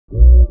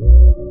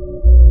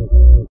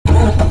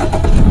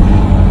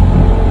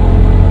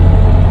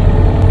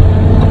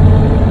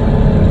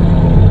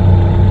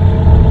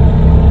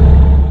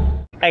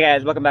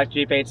guys, welcome back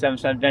to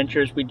Jeep877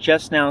 Adventures. We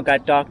just now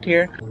got docked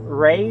here.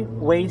 Ray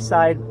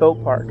Wayside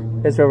Boat Park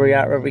is where we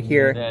are over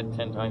here. Dad,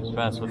 10 times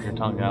fast with your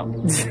tongue out.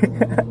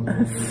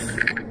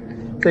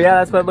 So yeah,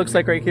 that's what it looks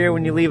like right here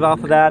when you leave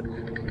off of that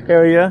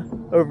area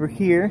over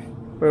here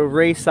where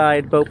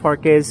Wayside Boat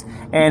Park is.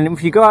 And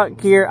if you go out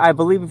here, I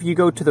believe if you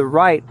go to the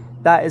right,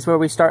 that is where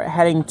we start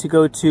heading to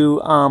go to,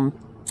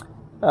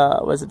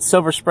 was it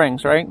Silver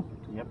Springs, right?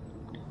 Yep.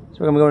 So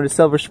we're gonna go into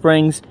Silver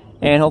Springs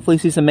and hopefully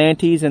see some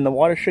manatees, and the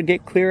water should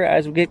get clearer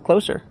as we get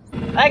closer.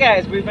 Hi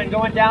guys, we've been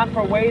going down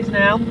for a ways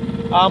now.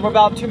 We're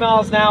about 2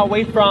 miles now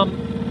away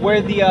from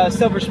where the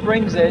Silver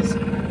Springs is.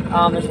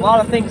 There's a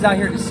lot of things out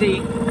here to see.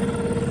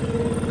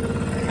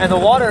 And the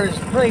water is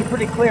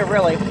pretty clear,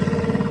 really.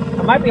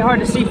 It might be hard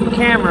to see from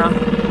camera,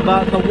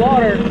 but the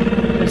water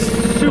is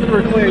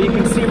super clear. You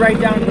can see right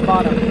down to the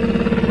bottom.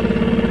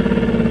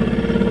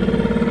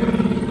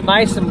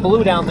 Nice and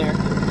blue down there.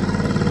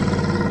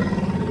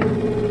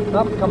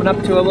 Oh, coming up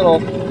to a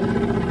little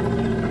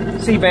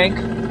sea bank.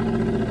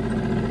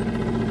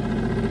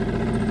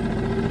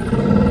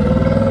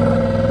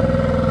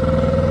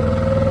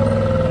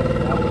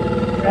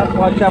 Have to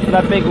watch out for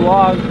that big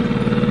log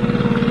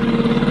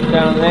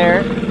down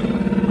there.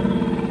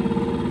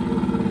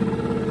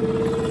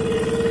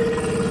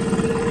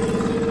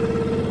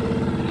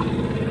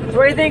 So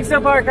what do you think so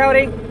far,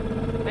 Cody? I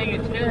think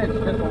it's good.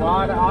 It's just a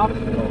lot of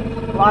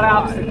obstacles. A lot of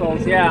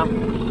obstacles, yeah.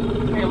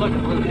 Hey, look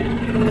at blue.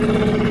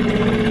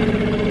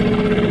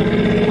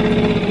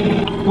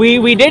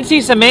 We did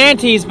see some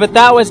manatees, but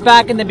that was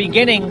back in the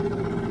beginning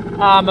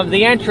of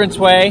the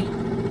entranceway.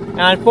 And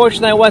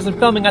unfortunately, I wasn't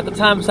filming at the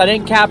time, so I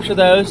didn't capture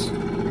those.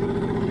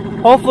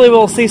 Hopefully,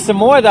 we'll see some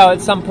more, though,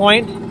 at some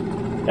point.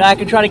 And I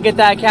can try to get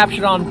that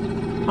captured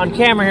on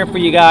camera here for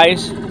you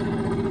guys.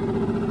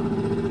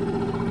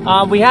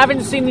 We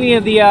haven't seen any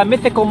of the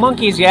mythical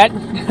monkeys yet.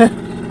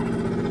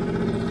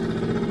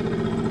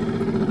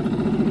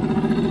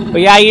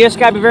 But yeah, you just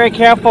gotta be very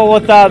careful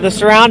with the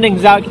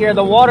surroundings out here.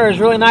 The water is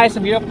really nice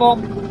and beautiful.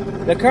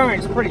 The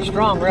current's pretty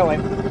strong, really.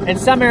 In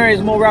some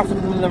areas more rougher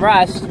than the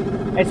rest.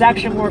 It's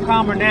actually more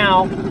calmer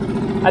now.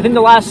 I think the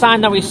last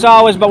sign that we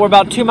saw was we're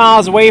about 2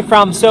 miles away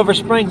from Silver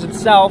Springs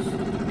itself.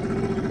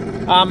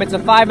 It's a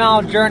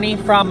 5-mile journey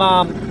from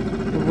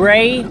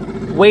Ray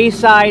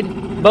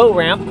Wayside Boat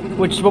Ramp,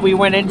 which is what we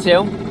went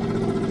into.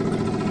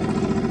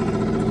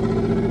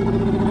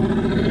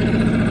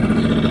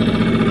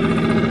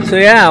 So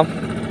yeah.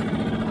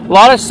 A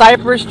lot of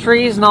cypress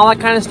trees and all that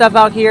kind of stuff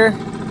out here.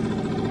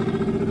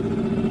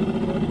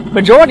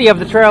 Majority of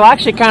the trail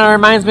actually kind of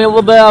reminds me a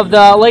little bit of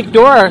the Lake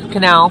Dora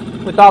Canal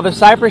with all the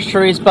cypress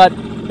trees, but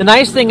the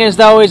nice thing is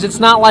though is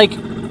it's not like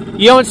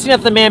you don't see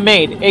nothing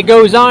man-made. It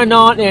goes on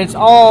and it's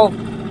all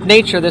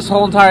nature, this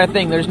whole entire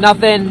thing. There's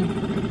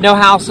nothing, no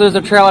houses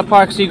or trailer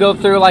parks you go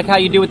through like how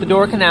you do with the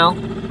Dora Canal.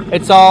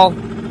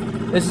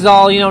 This is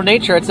all, you know,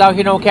 nature. It's out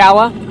here in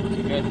Ocala.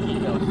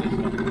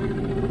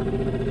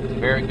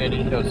 Very good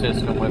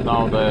ecosystem with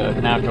all the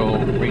natural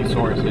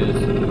resources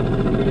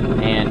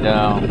and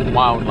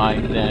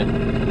wildlife that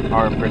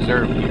are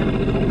preserved here.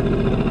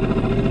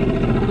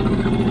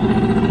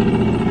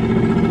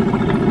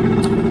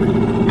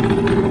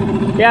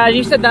 Yeah,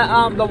 you said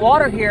that the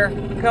water here,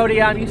 Cody,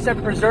 you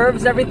said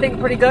preserves everything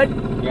pretty good?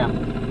 Yeah.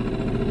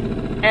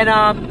 And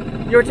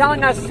you were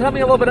telling me a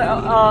little bit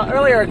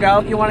earlier ago,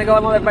 if you want to go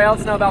and let everybody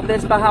else know about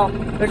this, about how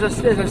there's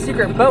a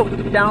secret boat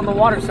down in the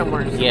water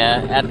somewhere.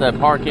 Yeah, at the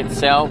park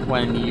itself,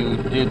 when you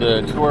do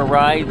the tour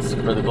rides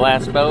for the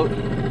glass boat,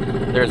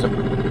 there's a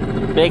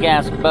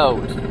big-ass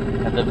boat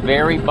at the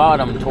very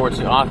bottom towards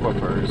the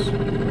aquifers.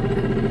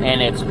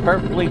 And it's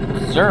perfectly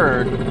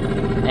preserved,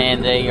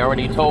 and they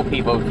already told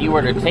people if you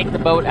were to take the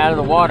boat out of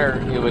the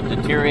water, it would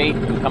deteriorate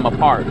and come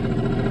apart.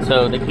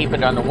 So they keep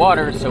it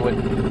underwater so it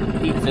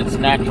keeps its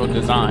natural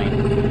design.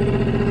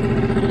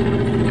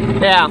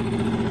 Yeah.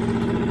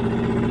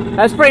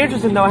 That's pretty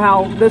interesting, though,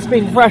 how this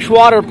being fresh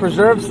water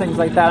preserves things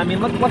like that. I mean,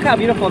 look how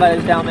beautiful that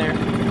is down there.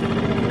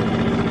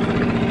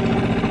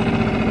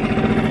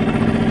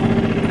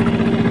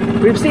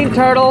 We've seen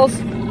turtles.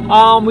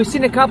 We've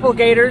seen a couple of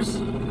gators.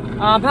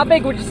 How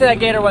big would you say that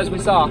gator was we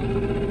saw?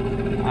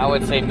 I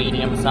would say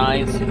medium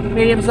size.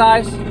 Medium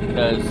size?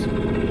 Because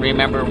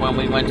remember when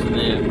we went to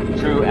the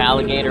true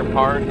alligator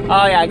park?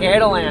 Oh yeah,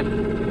 Gatorland.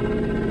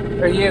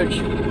 They're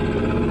huge.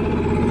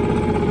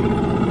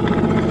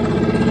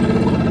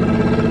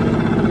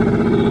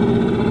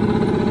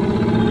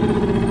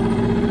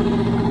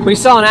 We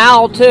saw an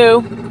owl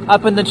too,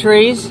 up in the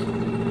trees.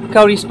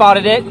 Cody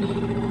spotted it.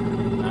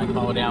 I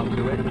called out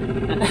to it.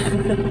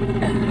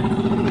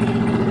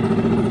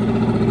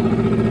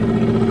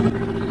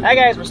 Hey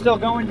guys, we're still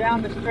going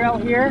down this trail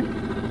here.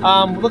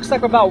 Looks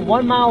like we're about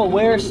 1 mile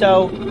away or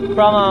so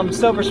from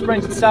Silver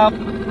Springs itself.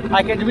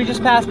 We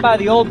just passed by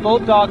the old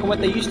boat dock and what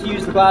they used to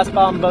use the glass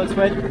bottom boats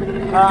with.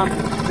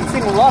 Been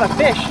seeing a lot of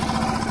fish.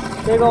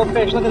 Big old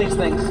fish. Look at these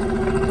things.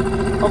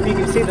 Hope you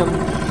can see them.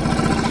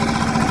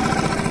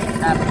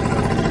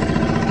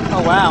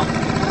 Oh wow.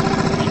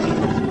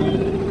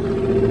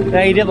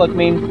 Yeah, he did look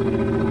mean.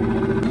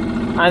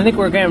 I think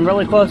we're getting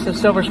really close to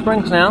Silver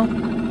Springs now.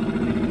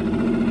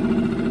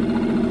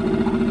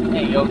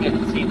 Hey, you'll get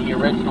to see the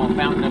original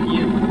Fountain of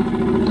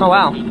Youth. Oh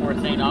wow. Before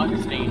St.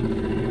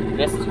 Augustine,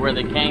 this is where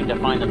they came to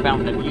find the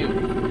Fountain of Youth.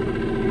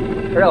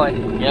 Really?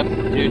 Yep,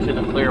 due to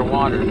the clear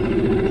water.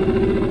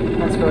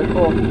 That's really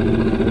cool.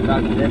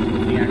 About this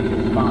is the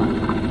actual spot.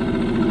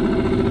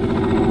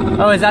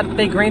 Oh, is that the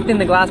big green thing,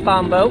 the glass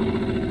bottom boat?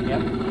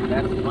 Yep,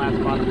 that's the glass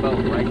bottom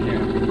boat right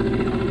there.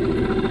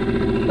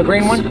 The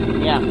green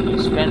one? Yeah,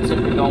 expensive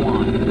to go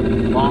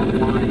on. Long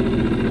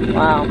line.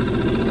 Wow.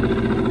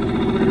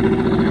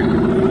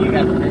 You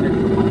got the bigger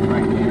one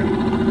right there.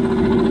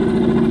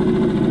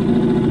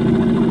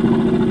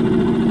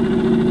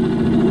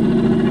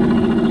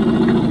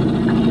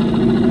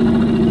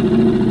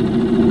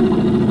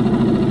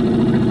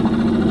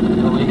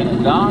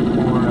 Dock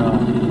or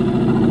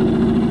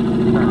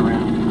turn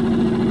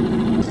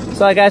around.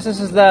 So I guess this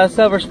is the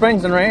Silver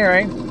Springs one right here,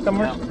 right?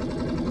 Somewhere? Yeah.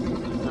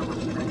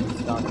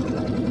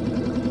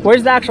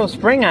 Where's the actual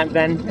spring at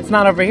then? It's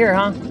not over here,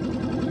 huh?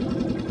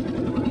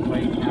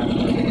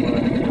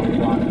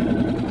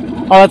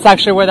 Oh, that's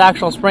actually where the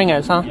actual spring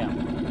is, huh? Yeah.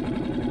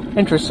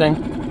 Interesting.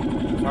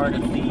 It's hard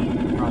to see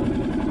from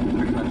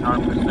pretty much our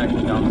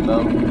perspective on the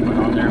boat, but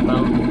on their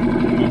boat, you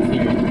can see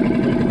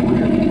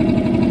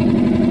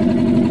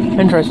it.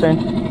 Interesting.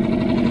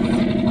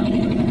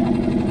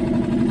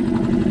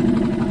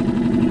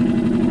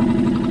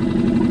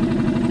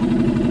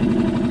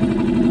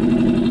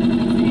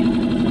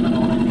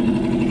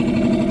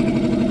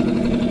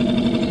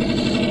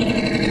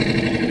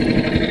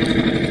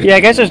 Yeah, I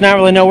guess there's not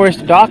really nowhere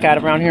to dock at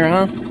around here,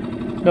 huh?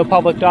 No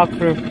public dock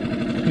for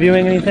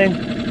viewing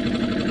anything.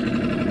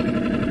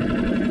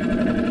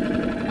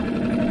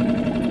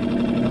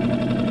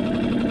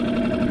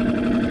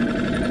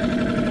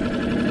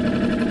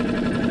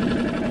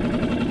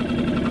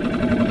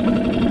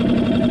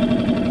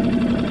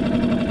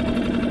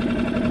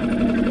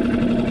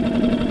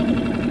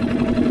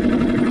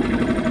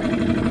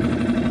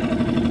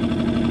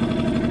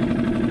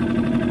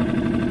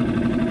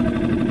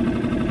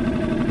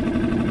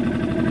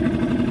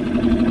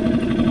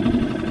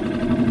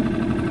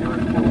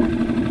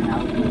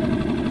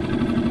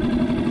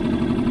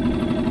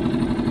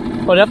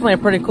 Well, definitely a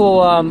pretty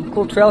cool,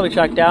 cool trail we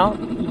checked out.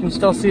 You can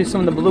still see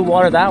some of the blue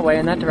water that way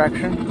in that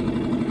direction.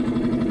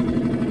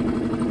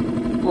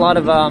 A lot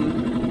of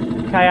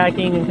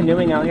kayaking and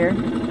canoeing out here.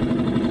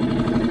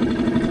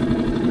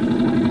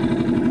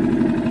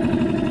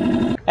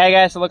 Hey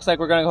guys, it looks like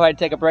we're gonna go ahead and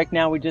take a break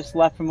now. We just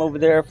left from over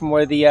there, from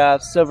where the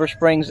Silver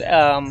Springs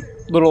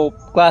little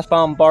glass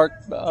bottom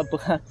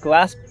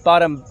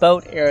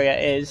boat area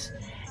is,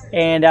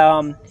 and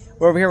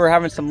we're over here. We're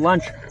having some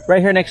lunch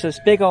right here next to this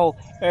big old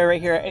area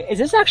right here. Is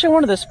this actually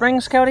one of the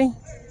springs, Cody?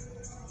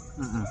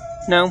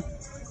 No?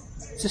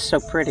 It's just so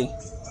pretty.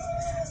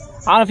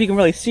 I don't know if you can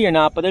really see or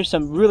not, but there's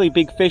some really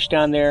big fish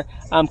down there.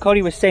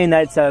 Cody was saying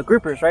that it's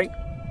groupers, right?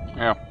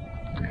 Yeah,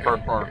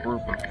 first part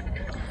grouper.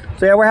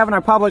 So yeah, we're having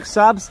our public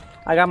subs.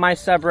 I got my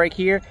sub right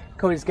here.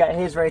 Cody's got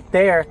his right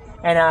there.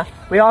 And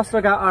we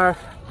also got our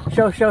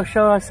show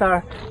us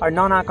our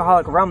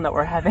non-alcoholic rum that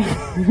we're having.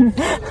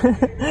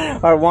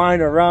 Our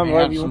wine or rum. We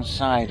have some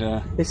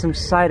cider. There's some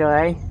cider,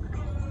 eh?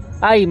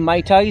 Aye,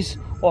 mateys.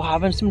 We're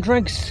having some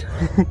drinks.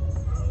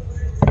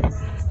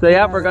 So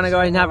yeah, we're gonna go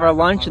ahead and have our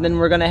lunch, and then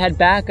we're gonna head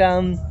back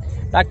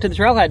back to the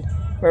trailhead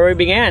where we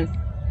began,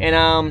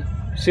 and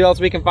see what else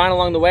we can find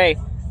along the way.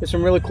 There's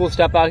some really cool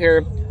stuff out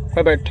here.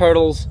 Probably about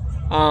turtles.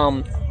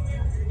 Well,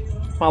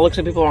 it looks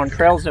like people are on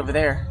trails over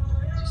there.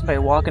 Somebody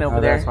walking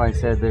over there. That's why I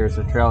said there's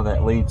a trail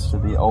that leads to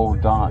the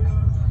old dock.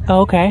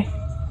 Oh, okay.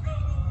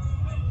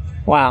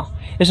 Wow.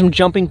 There's some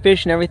jumping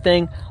fish and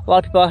everything. A lot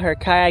of people out here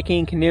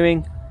kayaking,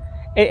 canoeing.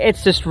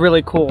 It's just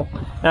really cool.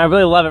 And I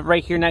really love it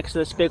right here next to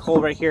this big hole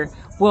right here.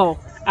 Whoa,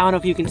 I don't know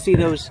if you can see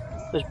those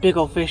big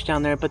old fish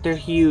down there, but they're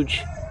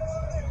huge.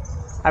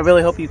 I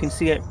really hope you can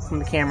see it from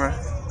the camera.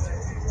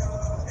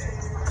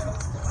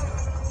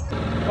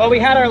 Well, we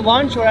had our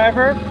lunch,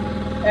 whatever,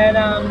 and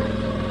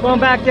going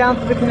back down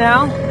to the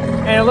canal,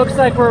 and it looks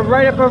like we're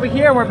right up over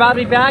here, and we're about to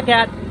be back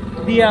at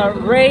the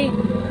Ray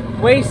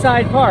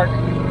Wayside Park.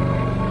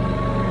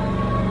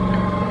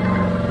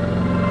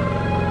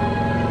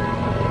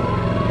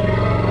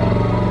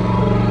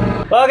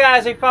 Well,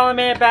 guys, we finally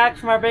made it back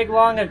from our big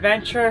long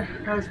adventure.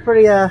 That was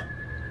pretty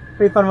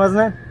fun,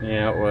 wasn't it?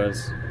 Yeah, it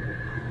was.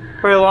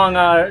 Pretty long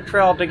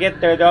trail to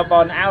get there, though.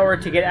 About an hour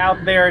to get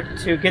out there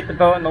to get the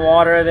boat in the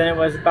water. Then it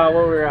was about,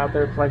 what, we were out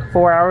there for like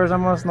 4 hours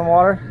almost in the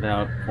water?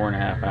 About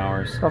 4.5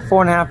 hours. About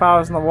 4.5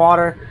 hours in the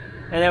water.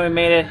 And then we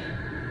made it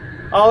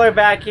all the way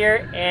back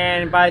here.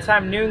 And by the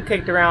time noon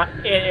kicked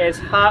around, it is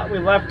hot. We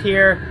left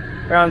here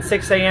around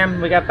 6 a.m.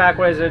 We got back,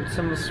 what is it?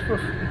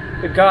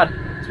 Good God,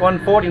 it's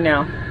 1:40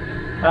 now.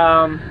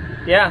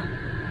 Yeah,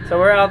 so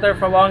we're out there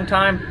for a long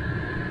time.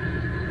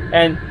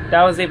 And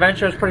that was the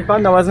adventure. It was pretty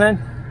fun though, wasn't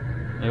it?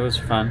 It was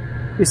fun.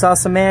 We saw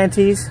some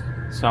manatees.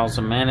 Saw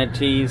some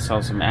manatees,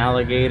 saw some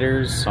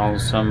alligators, saw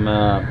some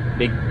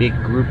big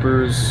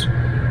groupers,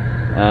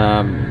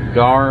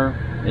 gar,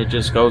 it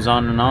just goes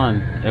on and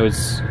on. It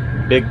was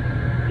big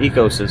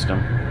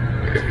ecosystem.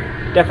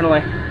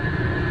 Definitely.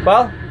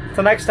 Well,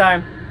 till next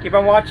time, keep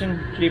on watching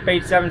Jeep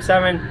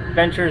 877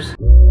 Adventures.